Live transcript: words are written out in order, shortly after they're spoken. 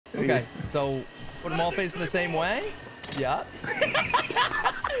Okay, so put them all facing the same way. Yeah.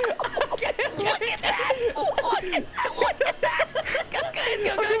 Okay. Look at that! Look at that!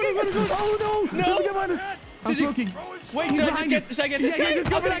 Oh no! No! I'm smoking. Wait, should I get this guy? Yeah, just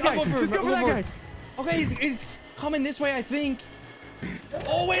go for that guy. Just go for that guy. Okay, he's coming this way, I think.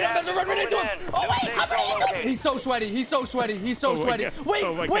 Oh wait, I'm about to run right into him. Oh wait, I'm running into him. He's so sweaty. He's so sweaty. He's so sweaty. Wait,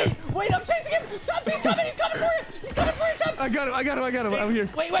 wait, I'm chasing him. Chop, he's coming. He's coming for you. He's coming for you, Chop. I got him. I'm here.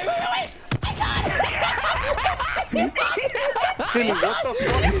 Wait. I got him. Timmy,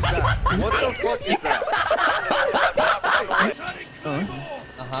 what the fuck is that?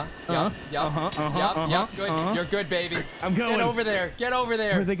 Yep. Good. You're good, baby. I'm going. Get over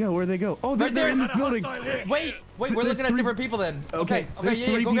there. Where'd they go? Oh, they're in this building. Wait, we're looking at different people then. Okay, there's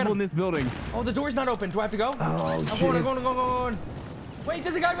three people in this building. Oh, the door's not open. Do I have to go? Oh, shit. I'm going. Wait,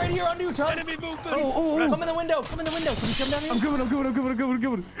 there's a guy right here on you, Tom. Enemy movement. Oh. Come in the window. Can you come down here? I'm going.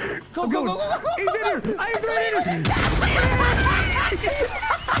 Go. He's in her. He's right in her.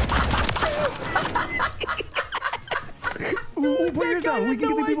 Put yours down. We can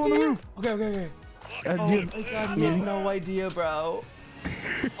get the people on the roof. Okay. You have no idea, bro.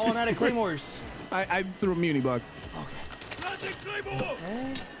 Oh, I'm out of claymores. I threw a muni bug. Okay.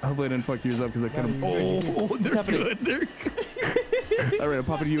 Hopefully I didn't fuck yours up because I kind of. Oh, they're good. They're good. All right, I'm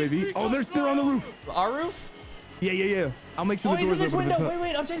popping a UAV. Oh, they're on the roof. Our roof? Yeah. I'll make sure the door's he's in this open. window.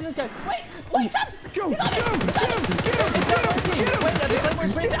 Wait, I'm chasing this guy. Wait, Chop! Go! Wait, the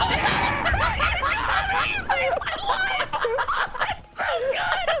claymore's crazy.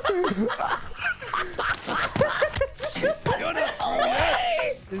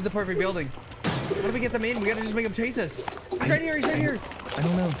 Oh, this is the perfect building. How do we get them in? We gotta just make them chase us. He's right here. I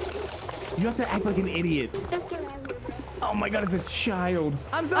don't know. You have to act like an idiot. Oh my god, it's a child.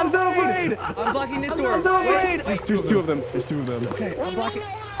 I'm so afraid. I'm blocking this door. I'm so afraid. There's two of them. Okay, I'm blocking.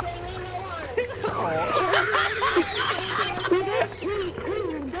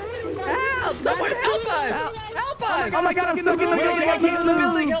 Help! Someone help us! Help us! Oh my god, I'm stuck in the building. Help us in the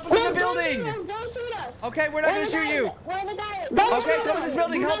building! Help us in the building! Don't shoot us. Okay, we're not gonna shoot you. Where the guy? Okay, come in this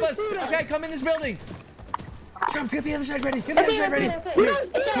building. Help us. Okay, come in this building. Jump, get the other side ready. Get the other side ready.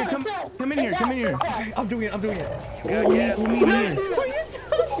 Here, come in here. Okay, I'm doing it. Yeah, we'll meet here.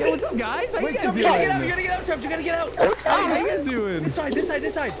 Yo, what's up, guys? How you guys doing? You gotta get out, Trump. You gotta get out. How you guys doing? This side.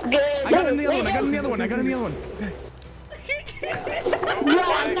 I got him the other one. No,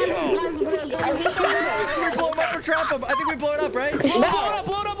 I'm not. We blow him up or trap him. I think we blow it up, right? Blow it up.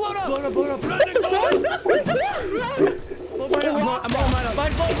 Blow it up. I'm all mine up.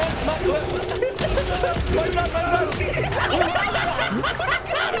 Mine's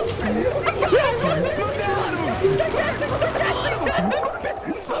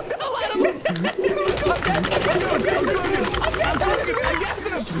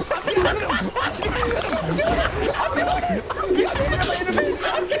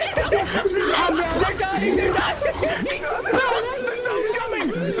They're dying. The zone's coming.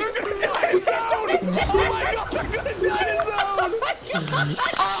 They're gonna die in zone. Oh my god, they're gonna die in zone.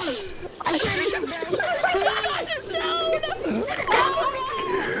 I can't even die in zone.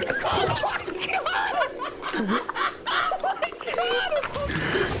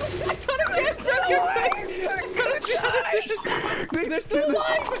 They're still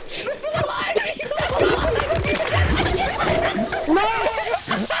alive.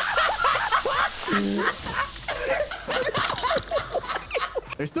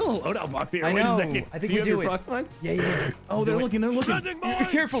 There's still a loadout box here. I know. Wait a second. I think do we you do have your it. proxy? Yeah. Oh, they're looking. Be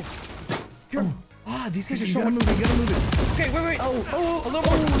careful. These guys are so much. You gotta move it. Okay, wait. Oh, A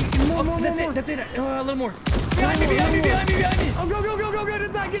little more. That's it. A little more. Behind me. Oh, go. Get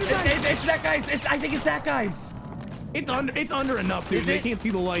inside. It's that guy's. I think it's that guy's. It's under enough, dude. Is They it? can't see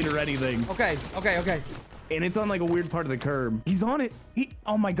the light or anything. Okay. And it's on like a weird part of the curb. He's on it.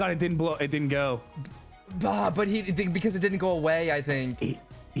 Oh my god, it didn't blow. It didn't go. But because it didn't go away, I think.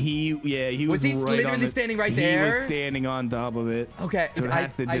 He Was he right literally standing right there? He was standing on top of it. Okay, So it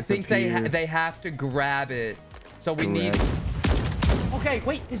has to I think disappear. they have to grab it. So we need. Okay,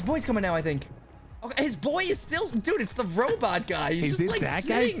 wait, his boy's coming now, I think. Okay, his boy is still, dude. It's the robot guy. He's Is just it like that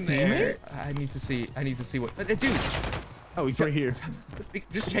guy's sitting there. teammate? I need to see what. Dude, Oh, he's right here.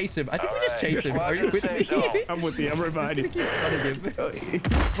 just chase him. I think we just chase him. Are you with me? I'm with you. I'm right behind you. Keep stunning him.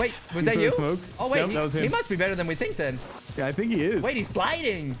 Wait, was that you? Smoke? Oh wait, Nope, that was him. he must be better than we think then. Yeah, I think he is. Wait, he's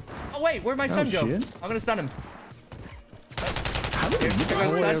sliding. Oh wait, where'd my stun go? shit. I'm gonna stun him. How did he get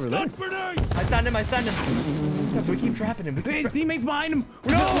all the way over there? I stunned him. We keep trapping him. His teammates behind him.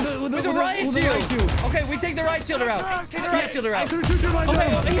 No, with the riot shield. Okay, we take the riot shielder out. Take the riot shielder out.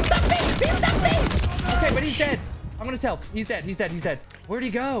 Okay, he stuck me. Okay, but he's dead. I'm gonna self. He's dead. He's dead. He's dead. Where'd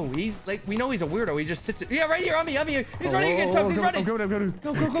he go? He's like, we know he's a weirdo. He just sits. Yeah, right here. On me. On me. He's running again. Chubbs. He's running. I'm coming.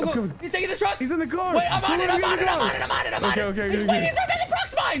 Go, go, go, go. He's taking the truck. He's in the car. Wait, I'm on it. I'm on it. I'm on it. I'm on it. I'm on it. Okay. Wait, he's right by the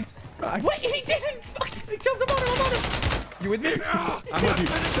Brooks mines. Wait, he didn't. Fucking Chubbs, I'm on it. I'm on it. You with me? I'm with you.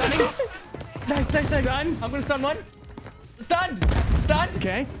 Stunning. Nice. Stun. I'm gonna stun one. Stunned.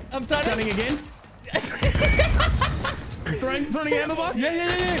 Okay. I'm stunning. Stunning again. Throwing handlebar.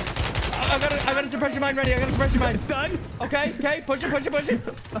 Yeah. I got a suppression mine ready. Stun. Okay. Push it.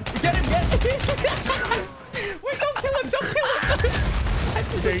 Get him. Wait, don't kill him. I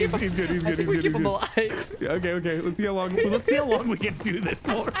think Okay, we he's good. we keep him alive. Yeah, okay. Let's see how long we can do this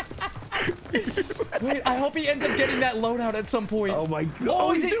for. Wait, I hope he ends up getting that loadout at some point. Oh my god.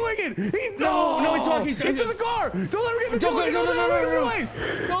 Oh, he's doing it. He's No, he's talking. He's into the car. Don't let him get in the Don't car. go.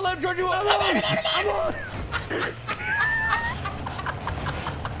 No. Don't let him charge you up. I'm on.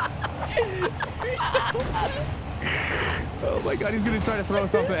 Oh my god, he's gonna try to throw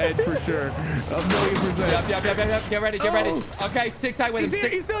us off the edge for sure. A million%. Yep. Get ready. Okay, stick tight with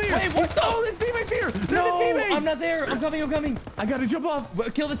him. He's still here. Wait, what the? Oh, this teammate's here. There's No, a teammate. I'm not there. I'm coming. I gotta jump off.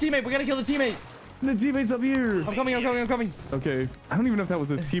 Kill the teammate. We gotta kill the teammate. The teammate's up here. I'm coming. Okay. I don't even know if that was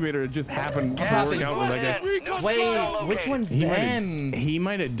his teammate or it just happened to work out with that guy. Wait, which one's them? He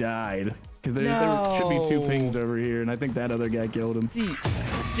might have died. Because there should be 2 pings over here, and I think that other guy killed him. See.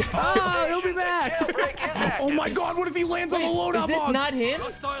 Oh, he'll be back. Oh my god, what if he lands on the loadout box? Is this not him?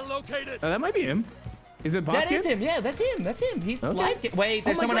 Hostile located. That might be him. Is it That Boskin? is him. Yeah, that's him. He's Okay. live. Wait,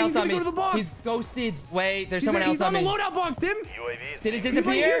 there's Oh my someone God, else he's on me. gonna go to the box. He's ghosted. Wait, there's someone else on me. He's on the loadout box, Tim. Did it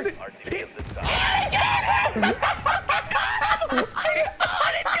disappear?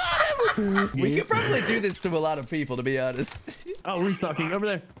 We could probably do this to a lot of people, to be honest. Oh, restocking over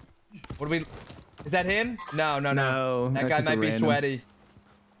there. What do we? Is that him? No. No, That that's guy just might a be random. sweaty.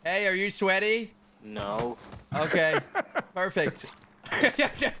 Hey, are you sweaty? No. Okay, perfect.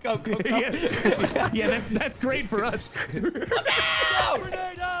 Go. Yeah, that's great for us. Grenade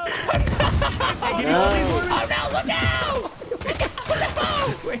out. Hey, can you hold these for me? Oh no! Look out!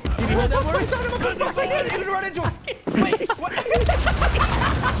 Wait, can you hold that for me? He's gonna run into him. Wait, what?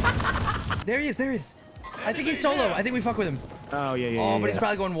 There he is. I think he's solo. I think we fuck with him. Oh, yeah. Oh, but he's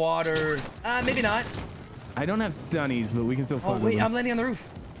probably going water. Maybe not. I don't have stunnies, but we can still Oh, fuck with wait, him. I'm landing on the roof.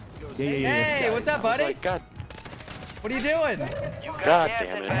 Yeah. Hey, what's up, buddy? Like, God What are you doing?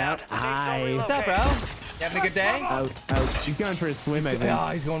 damn it. Hi. What's up, bro? You having a good day? Out. He's going for a swim, I think. Oh,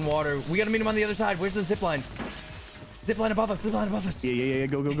 he's going water. We gotta meet him on the other side. Where's the zip line? Zip line above us. Yeah.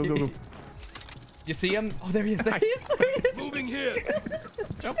 Go. You see him? Oh, there he is. Moving here.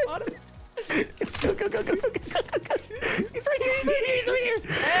 Jump on him. Go. He's right here.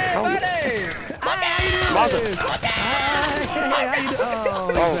 Hey, buddy! Mother.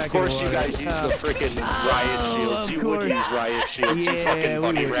 Oh, Of course you guys use the freaking riot shields. You would use riot shields, you Yeah, fucking we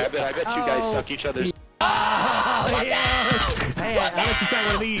bunny would. rabbit. I bet you guys suck each other's. Hey, I'll let you try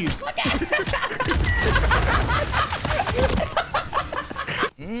one of these.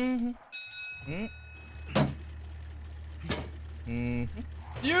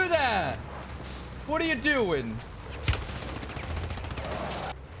 You there! What are you doing?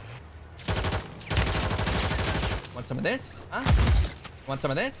 Want some of this? Huh? Want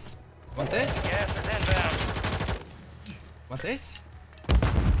some of this? Want this? Gas is inbound. Want this?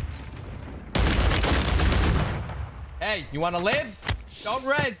 Hey, you wanna live? Don't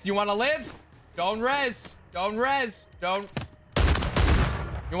res. You wanna live? Don't res. Don't res. Don't.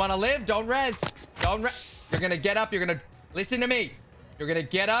 You wanna live? Don't res. Don't res. You're gonna get up. You're gonna listen to me. You're gonna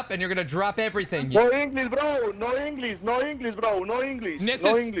get up and you're gonna drop everything. No English, bro. No English, bro. No English.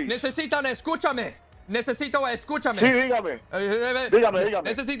 No English. Necesitan, escúchame. Necesito, escúchame. Sí, dígame. Dígame.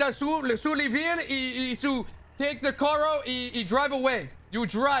 Necesita su livir y su take the carro y drive away. You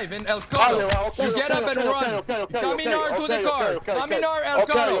drive in El Carro. Okay, You get up and run. Caminar to the car. Caminar El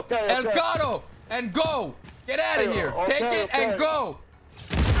Carro. El Carro. And go. Get out of here. Take it and go.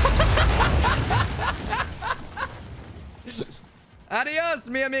 Adios,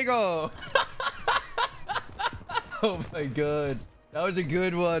 mi amigo. Oh my god. That was a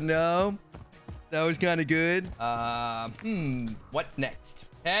good one, no? That was kind of good. What's next?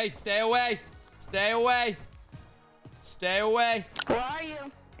 Hey, stay away. Stay away. Stay away. Where are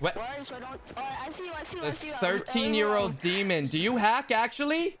you? What? Where are you? So I don't. Oh, I see you. The 13-year-old demon. Do you hack,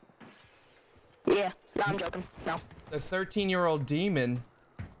 actually? Yeah. No, I'm joking. No. The 13-year-old demon.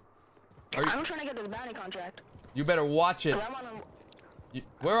 I'm trying to get this bounty contract. You better watch it. 'Cause I'm on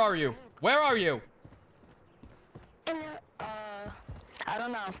Where are you? Where are you? a. I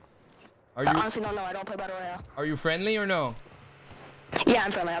don't know. Are I you honestly don't know. I don't play Battle Royale. are you friendly or no? Yeah,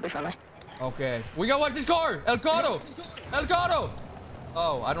 I'm friendly. I'll be friendly. Okay. We gotta watch this car. El Coro. El Coro.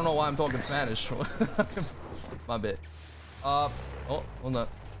 Oh, I don't know why I'm talking Spanish. My bad. Oh, hold on.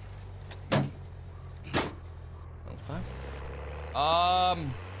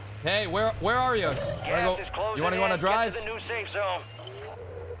 Hey, where are you? You wanna drive? Get to the new safe zone.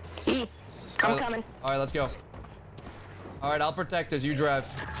 I'm coming. All right, let's go. All right, I'll protect us. You drive.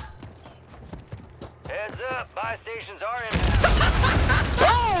 Heads up, buy stations are in.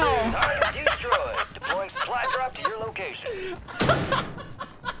 Target destroyed. Deploying supply drop to your location.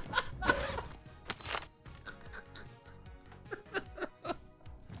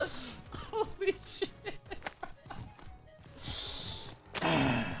 Holy shit. See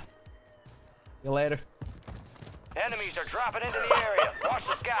you later. Enemies are dropping into the area. Watch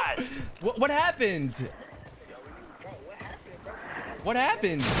the skies. What happened? What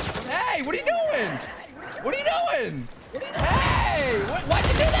happened? Hey, what are you doing? What are you doing? Hey, why'd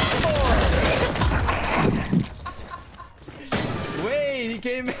you do that for? Wait,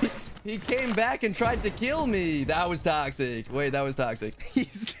 he came back and tried to kill me. That was toxic. Wait, that was toxic. You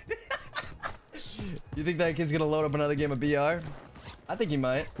think that kid's gonna load up another game of BR? I think he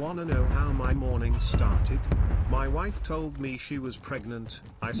might. Wanna know how my morning started? My wife told me she was pregnant.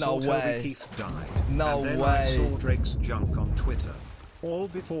 I saw Toby Keith died. No and then way. I saw Drake's junk on Twitter. All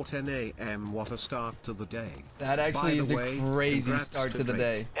before 10 a.m. What a start to the day. That actually is a crazy congrats start to the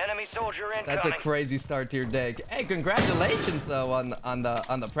day. Enemy soldier incoming. That's a crazy start to your day. Hey, congratulations though on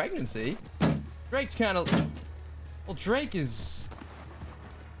the pregnancy. Drake's kind of, well, Drake is.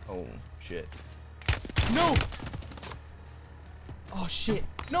 Oh shit. No. Oh shit.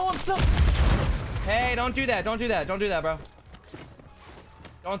 No, I'm stuck. Hey, don't do that. Don't do that. Don't do that, bro.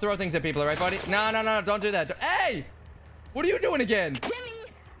 Don't throw things at people, all right, buddy? No, don't do that. Hey, what are you doing again?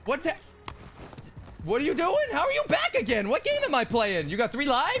 What are you doing? How are you back again? What game am I playing? You got 3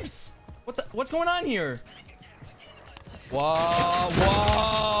 lives? What's going on here?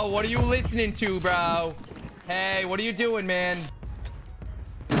 Whoa, what are you listening to, bro? Hey, what are you doing, man?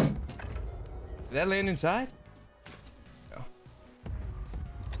 Did that land inside? No.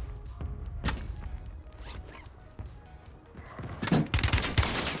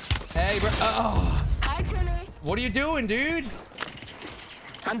 Hey, bro. Oh. Hi, Timmy. What are you doing, dude?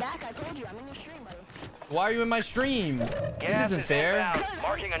 I'm back. I told you. I'm in your stream, buddy. Why are you in my stream? This isn't fair.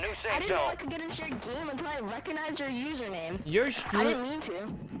 Marking a new I safe didn't know zone. I could get into your game until I recognized your username. Your I stream. didn't mean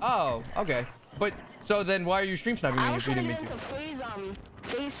to. Oh, okay. But so then why are you stream sniping me I if was you trying didn't to mean get to?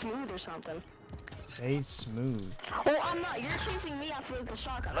 into phase smooth or something. Stay smooth. Oh, I'm not. You're chasing me after the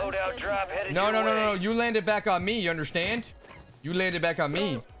shotgun. I'm Loadout scared drop to- headed No. your way. You landed back on me. You understand? You landed back on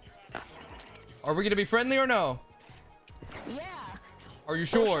me. Are we gonna be friendly or no? Yeah. Are you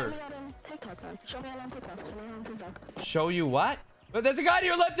Show sure? me out on TikTok, man. Show me out on TikTok. Show me out on TikTok. Show you what? But there's a guy to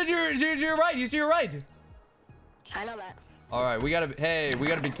your left and to your right. He's to your right. I know that. All right, we gotta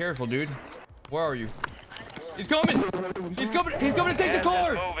be careful, dude. Where are you? He's coming. He's coming to take the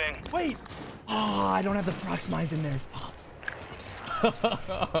car. Moving. Wait. Oh, I don't have the prox mines in there.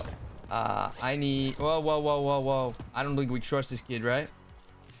 Fuck. I need. Whoa. I don't think we trust this kid, right?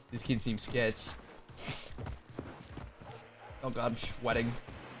 This kid seems sketch. Oh god, I'm sweating.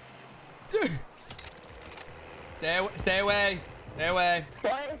 Dude. Stay away. Stay away.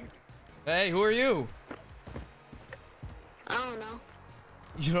 What? Hey, who are you? I don't know.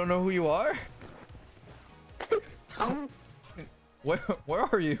 You don't know who you are? Where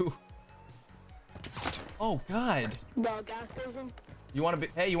are you? Oh god. The gas station? You want to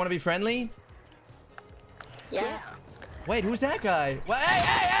be? Hey, you want to be friendly? Yeah. Wait, who's that guy? Well,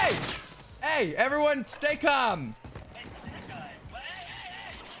 hey! Hey, everyone, stay calm.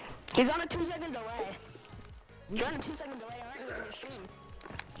 He's on a 2-second delay. You're on a 2-second delay, aren't you, in your stream?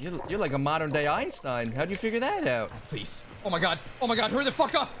 You're like a modern day Einstein. How'd you figure that out? Please. Oh my god. Hurry the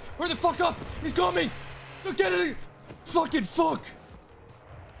fuck up. He's coming. Look at it. Fucking fuck.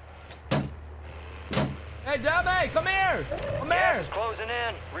 Hey, Dummy, come here. Gas is closing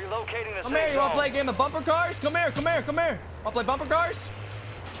in. Relocating the Come safe here. You want to zone. play a game of bumper cars? Come here. Want to play bumper cars?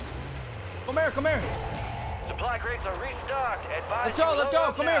 Come here. Supply crates are restocked. Let's Advise go. you load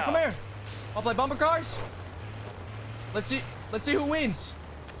up Come now. here. Want to play bumper cars? Let's see who wins.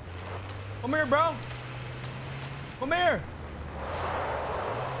 Come here, bro. Come here.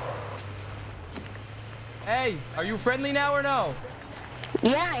 Hey, are you friendly now or no?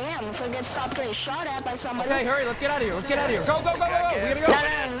 Yeah, I am. If I get stopped getting shot at by somebody. Okay, hurry. Let's get out of here. Go. We gotta go. No, You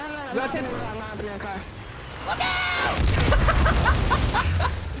gotta take the- I'm not in a car.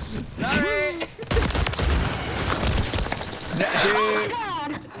 Sorry. Oh, Dude.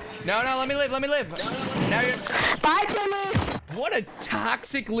 God. No, let me live. Now you're. Bye, Timmy. What a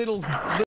toxic little